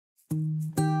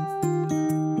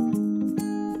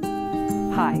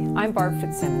Hi, I'm Barb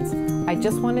Fitzsimmons. I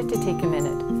just wanted to take a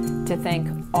minute to thank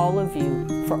all of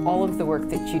you for all of the work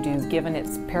that you do, given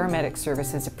it's Paramedic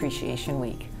Services Appreciation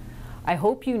Week. I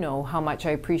hope you know how much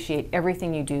I appreciate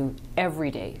everything you do every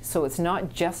day. So it's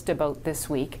not just about this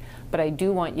week, but I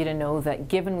do want you to know that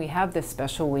given we have this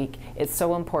special week, it's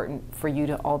so important for you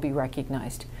to all be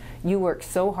recognized. You work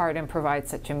so hard and provide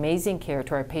such amazing care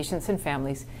to our patients and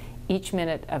families each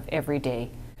minute of every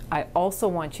day. I also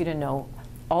want you to know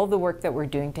all the work that we're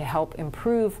doing to help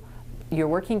improve your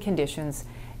working conditions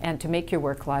and to make your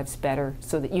work lives better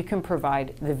so that you can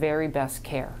provide the very best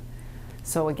care.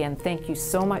 So again, thank you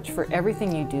so much for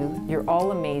everything you do. You're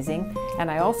all amazing.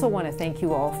 And I also want to thank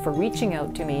you all for reaching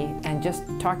out to me and just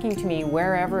talking to me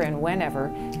wherever and whenever.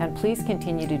 And please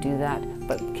continue to do that,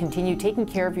 but continue taking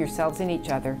care of yourselves and each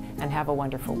other, and have a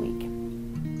wonderful week.